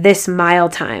get this mile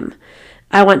time.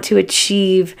 I want to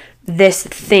achieve this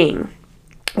thing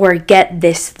or get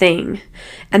this thing.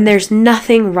 And there's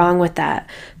nothing wrong with that.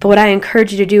 But what I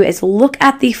encourage you to do is look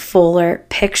at the fuller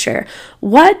picture.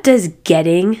 What does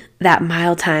getting that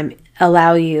mile time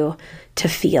allow you to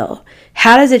feel?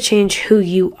 How does it change who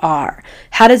you are?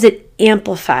 How does it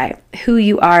amplify who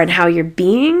you are and how you're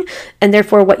being, and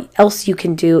therefore what else you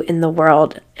can do in the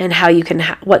world, and how you can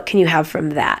what can you have from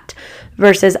that?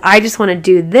 Versus, I just want to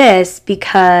do this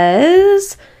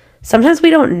because sometimes we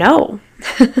don't know.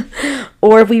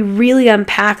 Or if we really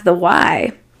unpack the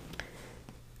why,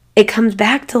 it comes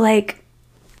back to like,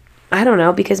 I don't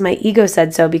know, because my ego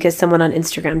said so, because someone on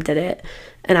Instagram did it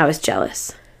and I was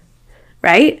jealous,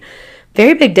 right?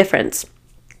 Very big difference.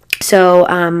 So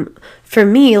for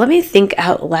me, let me think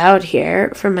out loud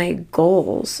here for my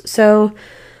goals. So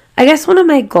I guess one of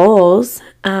my goals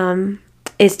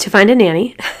is to find a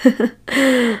nanny.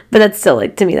 But that's still,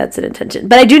 like, to me, that's an intention.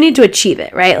 But I do need to achieve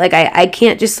it, right? Like, I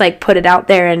can't just, like, put it out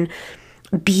there and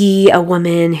be a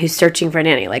woman who's searching for a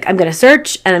nanny. Like, I'm going to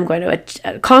search and I'm going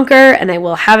to conquer, and I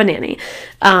will have a nanny.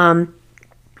 And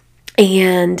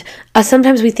And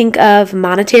sometimes we think of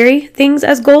monetary things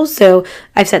as goals. So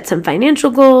I've set some financial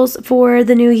goals for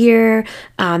the new year.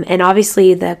 And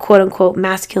obviously the quote unquote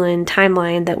masculine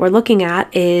timeline that we're looking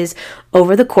at is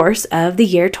over the course of the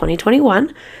year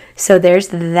 2021. So there's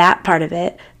that part of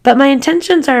it. But my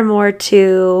intentions are more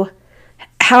to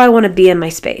how I want to be in my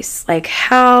space. Like,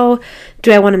 how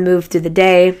do I want to move through the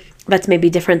day? That's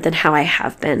maybe different than how I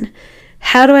have been.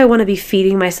 How do I want to be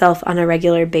feeding myself on a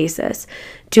regular basis?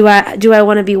 Do I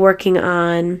want to be working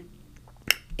on,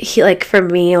 like for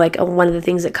me, like one of the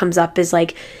things that comes up is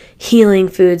like healing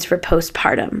foods for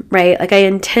postpartum, right? Like I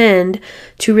intend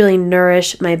to really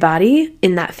nourish my body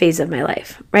in that phase of my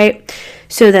life, right?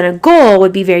 So then a goal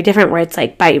would be very different where it's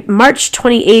like by March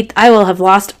 28th, I will have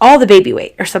lost all the baby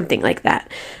weight or something like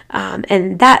that.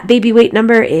 And that baby weight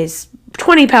number is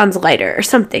 20 pounds lighter or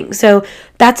something. So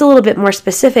that's a little bit more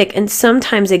specific. And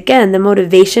sometimes, again, the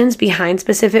motivations behind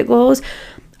specific goals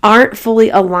aren't fully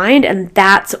aligned, and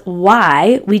that's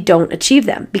why we don't achieve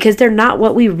them, because they're not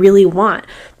what we really want.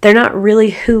 They're not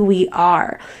really who we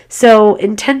are. So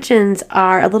intentions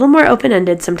are a little more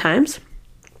open-ended sometimes,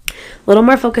 a little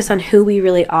more focused on who we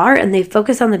really are, and they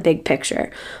focus on the big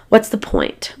picture. What's the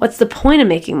point? What's the point of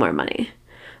making more money?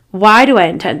 Why do I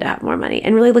intend to have more money?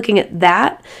 And really looking at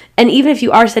that. And even if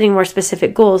you are setting more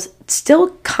specific goals, still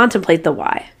contemplate the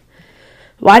why.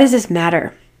 Why does this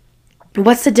matter?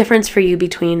 What's the difference for you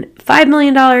between $5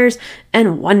 million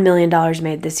and $1 million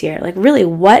made this year? Like, really,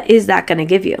 what is that going to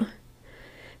give you?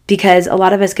 Because a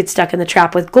lot of us get stuck in the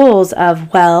trap with goals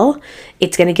of, well,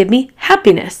 it's going to give me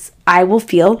happiness. I will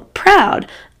feel proud.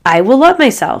 I will love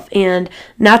myself. And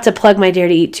not to plug my Dare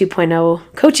to Eat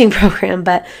 2.0 coaching program,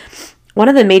 but one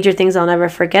of the major things I'll never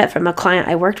forget from a client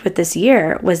I worked with this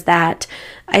year was that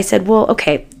I said, well,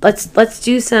 okay, let's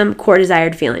do some core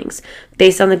desired feelings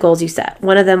based on the goals you set.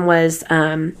 One of them was,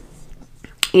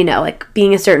 like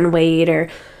being a certain weight or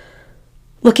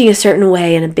looking a certain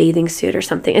way in a bathing suit or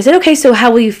something. I said, okay, so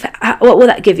what will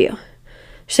that give you?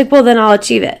 She's like, well, then I'll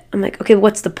achieve it. I'm like, okay,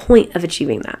 what's the point of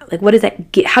achieving that? Like, what does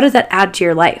that get? How does that add to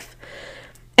your life?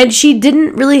 And she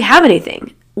didn't really have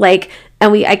anything.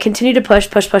 I continued to push.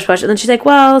 And then she's like,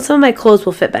 well, some of my clothes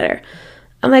will fit better.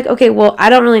 I'm like, okay, well, I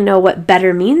don't really know what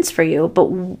better means for you, but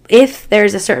if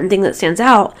there's a certain thing that stands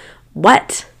out,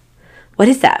 what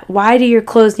is that? Why do your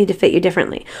clothes need to fit you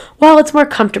differently? Well, it's more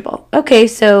comfortable. Okay,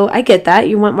 so I get that.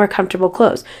 You want more comfortable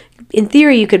clothes. In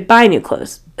theory, you could buy new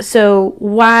clothes. So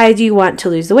why do you want to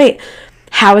lose the weight?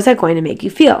 How is that going to make you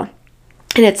feel?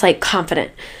 And it's like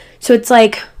confident. So it's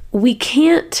like we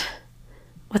can't,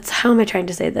 how am I trying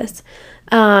to say this?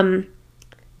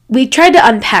 We tried to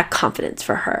unpack confidence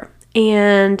for her.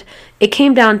 And it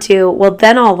came down to, well,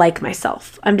 then I'll like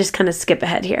myself. I'm just going to skip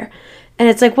ahead here. And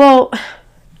it's like, well,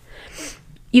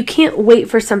 you can't wait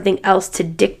for something else to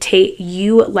dictate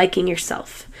you liking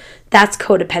yourself. That's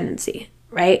codependency,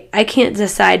 right? I can't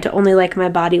decide to only like my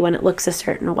body when it looks a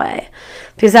certain way.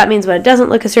 Because that means when it doesn't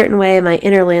look a certain way, my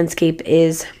inner landscape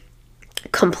is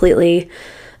completely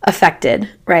affected,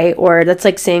 right? Or that's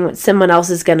like saying someone else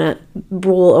is going to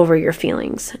rule over your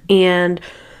feelings. And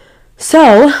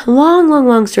so,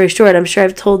 long story short, I'm sure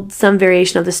I've told some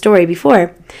variation of the story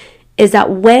before, is that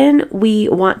when we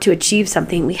want to achieve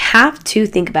something, we have to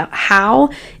think about how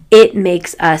it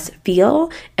makes us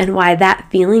feel and why that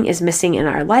feeling is missing in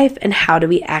our life and how do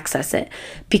we access it.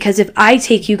 Because if I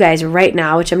take you guys right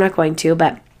now, which I'm not going to,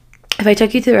 but if I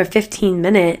took you through a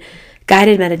 15-minute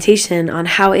guided meditation on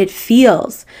how it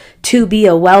feels to be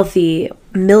a wealthy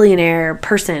millionaire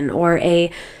person or a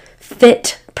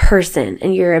fit person,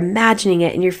 and you're imagining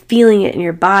it and you're feeling it in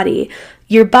your body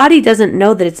doesn't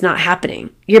know that it's not happening.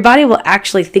 Your body will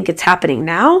actually think it's happening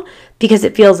now because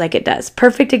it feels like it does.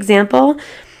 Perfect example.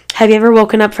 Have you ever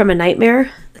woken up from a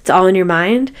nightmare? It's all in your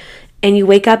mind. And you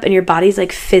wake up and your body's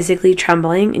like physically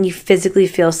trembling and you physically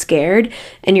feel scared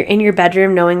and you're in your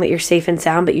bedroom knowing that you're safe and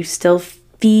sound, but you still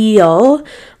feel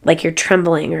like you're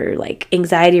trembling or like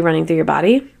anxiety running through your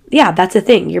body. Yeah, that's a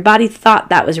thing. Your body thought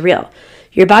that was real.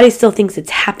 Your body still thinks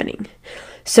it's happening.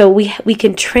 So we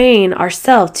can train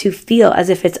ourselves to feel as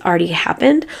if it's already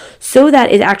happened so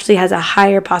that it actually has a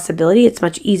higher possibility. It's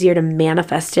much easier to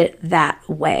manifest it that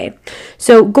way.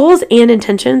 So goals and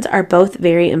intentions are both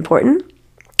very important.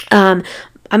 I'm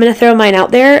going to throw mine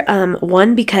out there.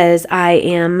 One, because I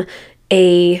am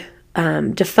a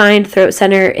defined throat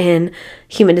center in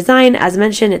human design. As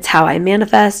mentioned, it's how I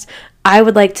manifest. I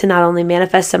would like to not only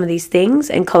manifest some of these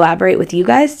things and collaborate with you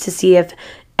guys to see if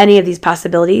any of these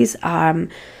possibilities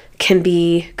can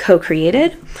be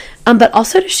co-created, but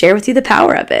also to share with you the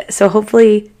power of it. So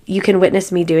hopefully you can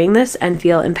witness me doing this and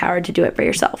feel empowered to do it for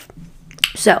yourself.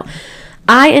 So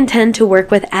I intend to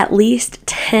work with at least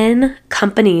 10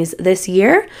 companies this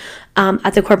year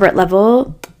at the corporate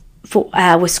level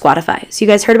with Squadify. So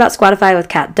you guys heard about Squadify with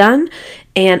Kat Dunn,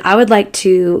 and I would like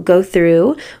to go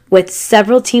through with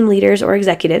several team leaders or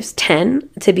executives, 10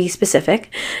 to be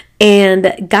specific,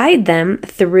 and guide them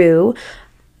through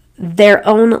their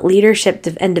own leadership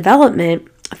and development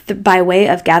by way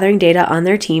of gathering data on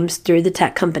their teams through the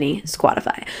tech company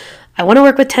Squadify. I want to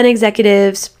work with 10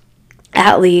 executives,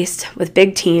 at least, with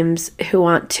big teams who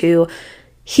want to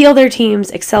heal their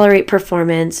teams, accelerate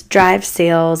performance, drive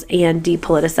sales, and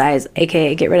depoliticize,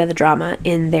 aka get rid of the drama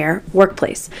in their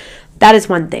workplace. That is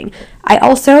one thing. I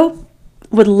also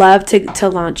would love to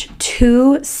launch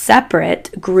 2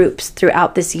 separate groups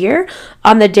throughout this year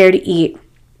on the Dare to Eat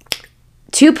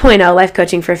 2.0 Life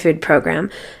Coaching for Food program.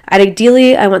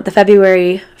 Ideally, I want the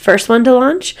February 1st one to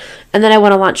launch, and then I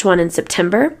want to launch one in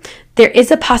September. There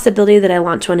is a possibility that I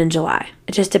launch one in July.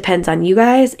 It just depends on you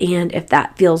guys and if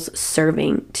that feels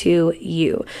serving to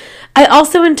you. I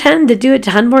also intend to do a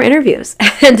ton more interviews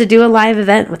and to do a live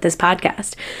event with this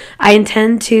podcast. I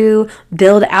intend to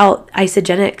build out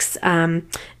Isagenix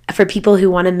for people who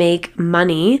want to make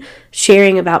money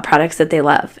sharing about products that they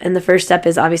love. And the first step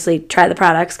is obviously try the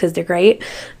products because they're great.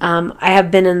 I have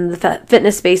been in the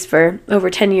fitness space for over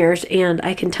 10 years, and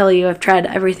I can tell you I've tried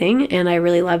everything and I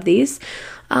really love these.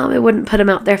 I wouldn't put them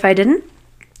out there if I didn't.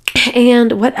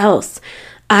 And what else?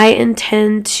 I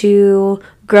intend to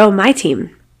grow my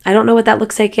team. I don't know what that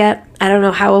looks like yet. I don't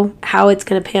know how it's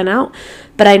going to pan out,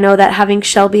 but I know that having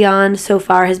Shelby on so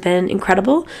far has been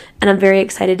incredible, and I'm very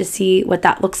excited to see what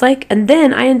that looks like. And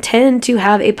then I intend to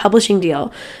have a publishing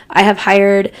deal. I have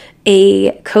hired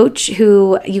a coach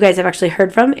who you guys have actually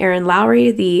heard from, Erin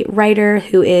Lowry, the writer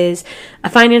who is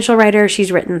a financial writer.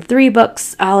 She's written 3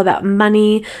 books all about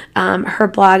money. Her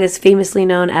blog is famously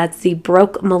known as The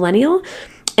Broke Millennial.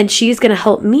 And she's going to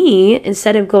help me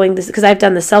instead of going this, because I've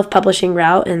done the self-publishing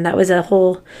route and that was a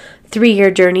whole 3-year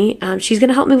journey. She's going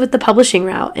to help me with the publishing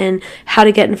route and how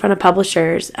to get in front of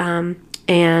publishers. And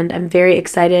I'm very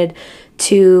excited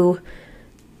to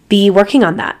be working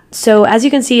on that. So as you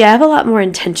can see, I have a lot more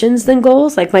intentions than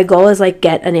goals. Like my goal is like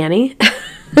get a nanny.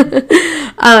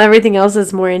 Everything else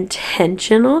is more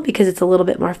intentional because it's a little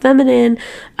bit more feminine.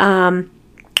 And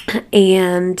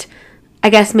I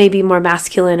guess maybe more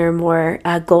masculine or more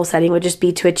goal setting would just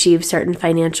be to achieve certain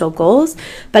financial goals.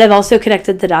 But I've also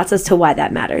connected the dots as to why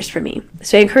that matters for me.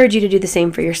 So I encourage you to do the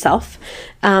same for yourself.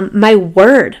 My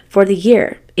word for the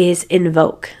year is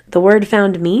invoke. The word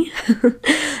found me,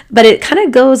 but it kind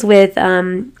of goes with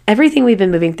everything we've been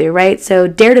moving through, right? So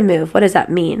dare to move. What does that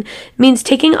mean? It means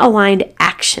taking aligned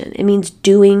action. It means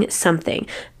doing something.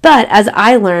 But as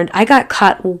I learned, I got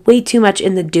caught way too much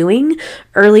in the doing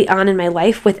early on in my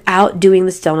life without doing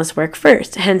the stillness work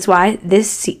first. Hence why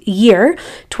this year,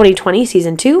 2020,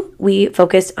 season 2, we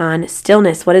focused on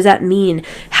stillness. What does that mean?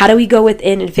 How do we go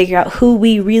within and figure out who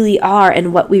we really are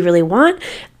and what we really want?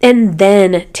 And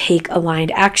then take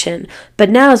aligned action. But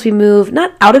now as we move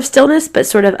not out of stillness, but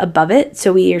sort of above it,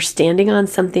 so we are standing on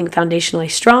something foundationally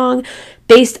strong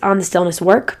based on the stillness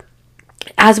work,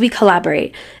 as we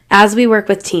collaborate, as we work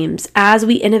with teams, as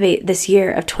we innovate this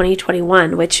year of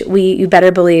 2021, which you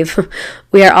better believe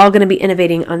we are all going to be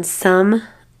innovating on some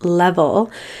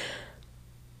level,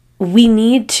 we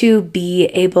need to be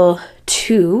able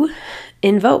to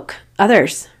invoke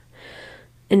others.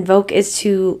 Invoke is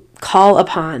to call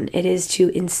upon. It is to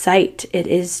incite. It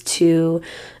is to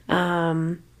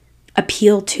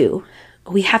appeal to.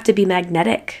 We have to be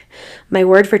magnetic. My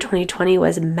word for 2020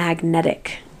 was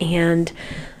magnetic, and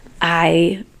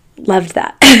I loved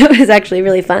that. It was actually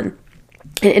really fun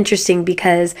and interesting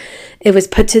because it was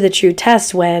put to the true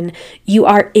test when you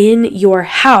are in your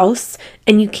house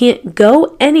and you can't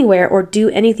go anywhere or do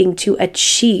anything to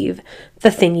achieve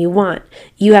the thing you want.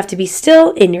 You have to be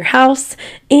still in your house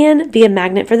and be a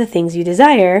magnet for the things you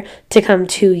desire to come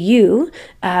to you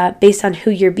based on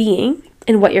who you're being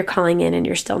and what you're calling in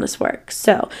your stillness work.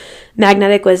 So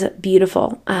magnetic was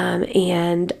beautiful.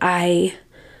 And I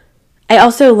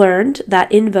also learned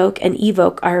that invoke and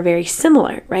evoke are very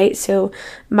similar, right? So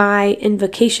my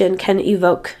invocation can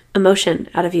evoke emotion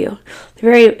out of you.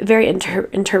 They're very, very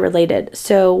interrelated.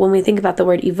 So when we think about the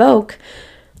word evoke,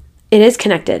 it is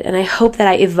connected. And I hope that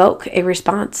I evoke a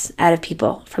response out of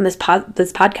people from this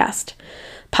podcast.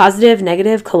 Positive,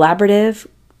 negative, collaborative,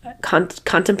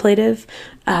 contemplative.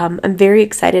 I'm very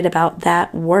excited about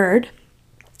that word.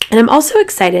 And I'm also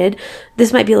excited,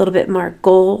 this might be a little bit more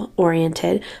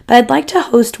goal-oriented, but I'd like to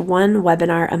host one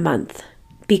webinar a month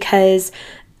because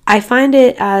I find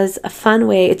it as a fun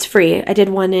way. It's free. I did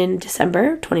one in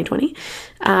December 2020.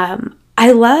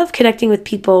 I love connecting with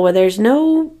people where there's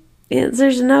no, you're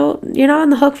not on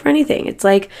the hook for anything. It's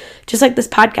like, just like this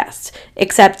podcast,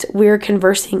 except we're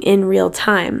conversing in real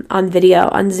time on video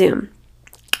on Zoom.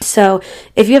 So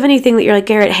if you have anything that you're like,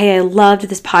 Garrett, hey, I loved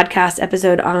this podcast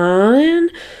episode on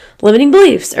limiting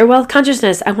beliefs or wealth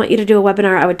consciousness, I want you to do a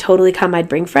webinar. I would totally come. I'd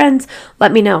bring friends.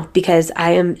 Let me know, because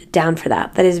I am down for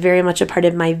that. That is very much a part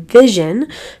of my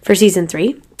vision for season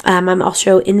 3. I'm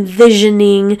also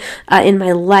envisioning in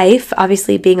my life,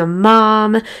 obviously being a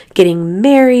mom, getting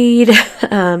married,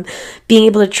 being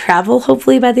able to travel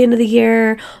hopefully by the end of the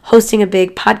year, hosting a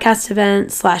big podcast event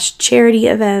 / charity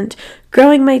event,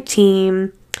 growing my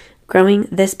team, growing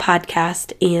this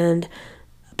podcast, and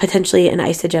potentially an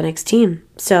Isagenix team.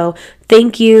 So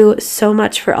thank you so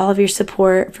much for all of your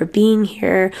support, for being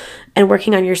here and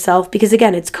working on yourself, because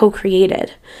again, it's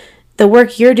co-created. The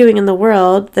work you're doing in the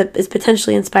world that is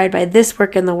potentially inspired by this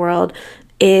work in the world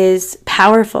is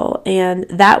powerful, and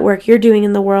that work you're doing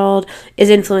in the world is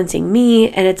influencing me,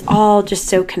 and it's all just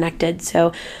so connected.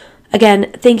 So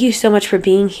again, thank you so much for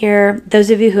being here.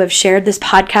 Those of you who have shared this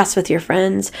podcast with your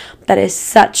friends, that is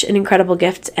such an incredible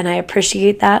gift, and I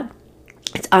appreciate that.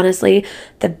 It's honestly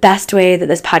the best way that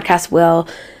this podcast will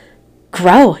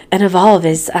grow and evolve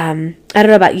is, I don't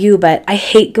know about you, but I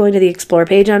hate going to the explore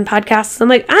page on podcasts. I'm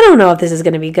like, I don't know if this is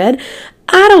going to be good.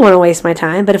 I don't want to waste my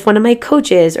time. But if one of my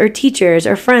coaches or teachers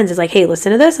or friends is like, hey,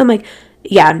 listen to this, I'm like,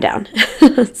 yeah, I'm down.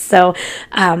 So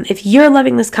if you're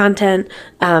loving this content,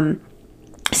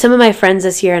 some of my friends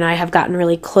this year and I have gotten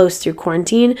really close through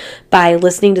quarantine by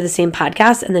listening to the same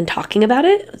podcast and then talking about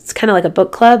it. It's kind of like a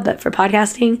book club, but for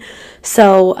podcasting.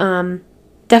 So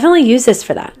definitely use this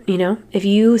for that. If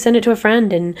you send it to a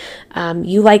friend and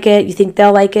you like it, you think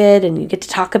they'll like it, and you get to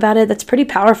talk about it, that's pretty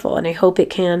powerful. And I hope it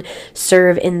can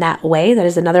serve in that way. That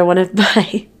is another one of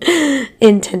my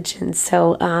intentions.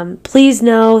 So please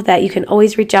know that you can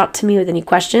always reach out to me with any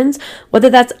questions, whether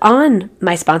that's on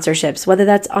my sponsorships, whether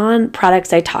that's on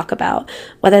products I talk about,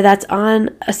 whether that's on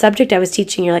a subject I was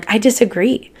teaching. You're like, I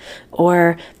disagree,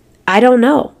 or I don't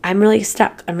know. I'm really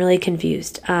stuck. I'm really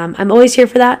confused. I'm always here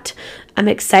for that. I'm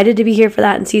excited to be here for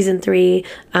that in season 3.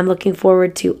 I'm looking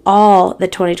forward to all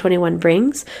that 2021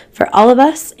 brings for all of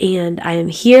us. And I am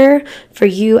here for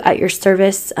you at your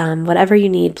service. Whatever you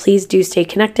need, please do stay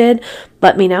connected.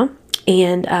 Let me know.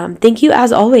 And thank you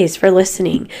as always for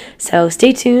listening. So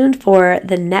stay tuned for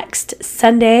the next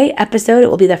Sunday episode. It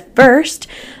will be the first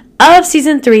of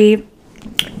season 3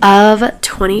 of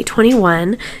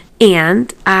 2021.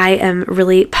 And I am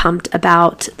really pumped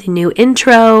about the new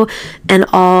intro and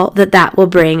all that will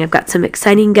bring. I've got some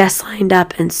exciting guests lined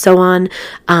up and so on.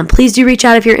 Please do reach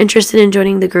out if you're interested in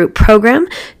joining the group program,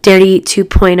 Dare to Eat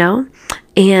 2.0.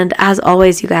 And as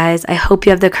always, you guys, I hope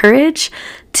you have the courage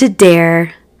to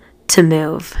dare to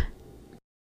move.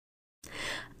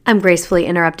 I'm gracefully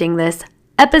interrupting this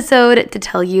episode to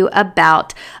tell you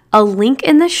about a link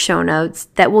in the show notes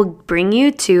that will bring you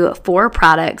to 4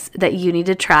 products that you need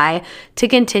to try to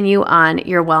continue on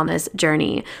your wellness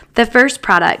journey. The first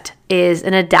product is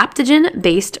an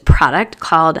adaptogen-based product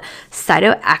called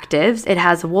Cytoactives. It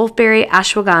has wolfberry,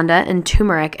 ashwagandha, and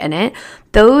turmeric in it.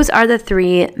 Those are the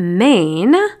 3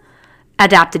 main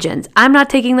adaptogens. I'm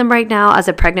not taking them right now as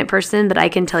a pregnant person, but I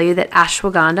can tell you that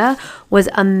ashwagandha was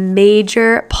a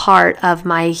major part of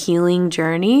my healing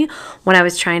journey when I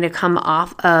was trying to come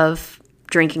off of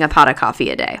drinking a pot of coffee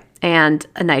a day and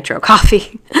a nitro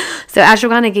coffee. So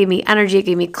ashwagandha gave me energy, it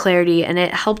gave me clarity, and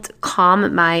it helped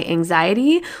calm my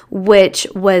anxiety, which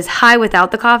was high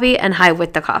without the coffee and high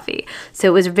with the coffee. So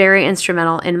it was very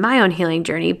instrumental in my own healing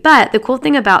journey. But the cool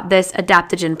thing about this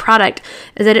adaptogen product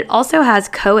is that it also has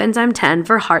coenzyme 10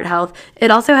 for heart health. It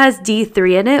also has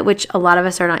D3 in it, which a lot of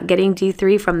us are not getting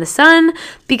D3 from the sun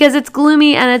because it's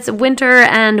gloomy and it's winter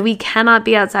and we cannot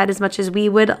be outside as much as we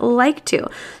would like to.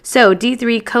 So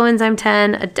D3, coenzyme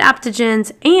 10,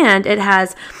 adaptogens, and it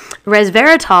has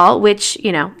resveratrol, which,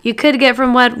 you could get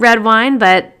from red wine,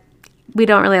 but we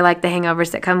don't really like the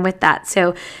hangovers that come with that.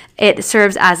 So it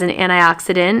serves as an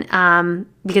antioxidant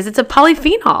because it's a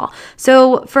polyphenol.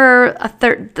 So for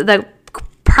the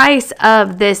price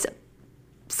of this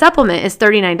supplement is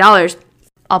 $39.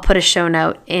 I'll put a show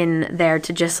note in there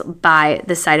to just buy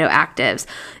the Cytoactives.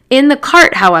 In the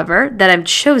cart, however, that I've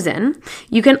chosen,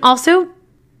 you can also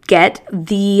get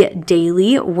the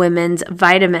Daily Women's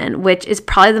Vitamin, which is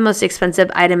probably the most expensive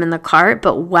item in the cart,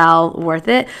 but well worth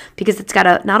it because it's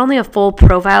got not only a full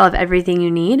profile of everything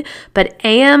you need, but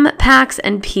AM packs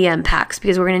and PM packs,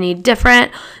 because we're going to need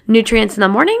different nutrients in the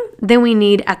morning than we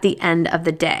need at the end of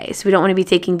the day. So we don't want to be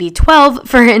taking B12,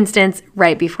 for instance,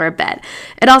 right before bed.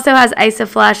 It also has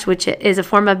Isoflush, which is a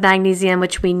form of magnesium,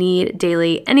 which we need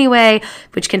daily anyway,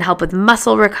 which can help with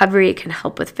muscle recovery. It can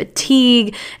help with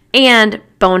fatigue and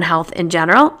bone health in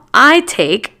general. I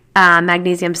take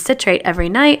magnesium citrate every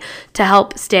night to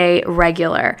help stay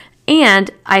regular,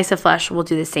 and Isoflush will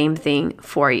do the same thing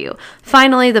for you.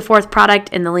 Finally, the fourth product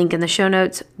in the link in the show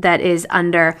notes that is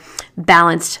under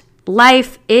Balanced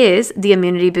Life is the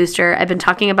Immunity Booster. I've been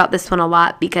talking about this one a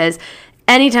lot because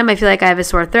anytime I feel like I have a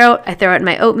sore throat, I throw it in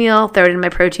my oatmeal, throw it in my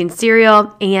protein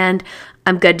cereal, and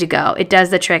I'm good to go. It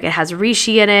does the trick. It has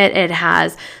reishi in it. It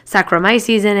has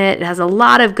Saccharomyces in it. It has a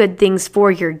lot of good things for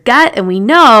your gut, and we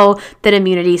know that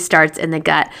immunity starts in the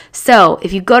gut. So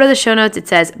if you go to the show notes, it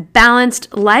says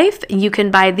Balanced Life, and you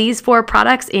can buy these 4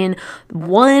 products in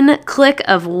one click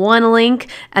of one link,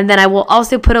 and then I will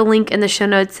also put a link in the show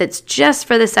notes that's just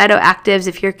for the cytoactives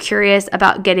if you're curious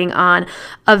about getting on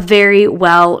a very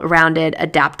well-rounded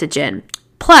adaptogen.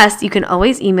 Plus, you can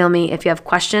always email me if you have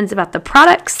questions about the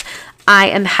products. I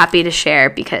am happy to share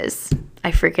because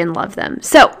I freaking love them.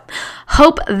 So,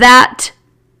 hope that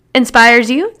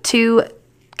inspires you to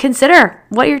consider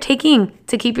what you're taking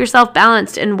to keep yourself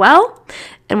balanced and well.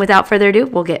 And without further ado,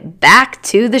 we'll get back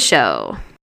to the show.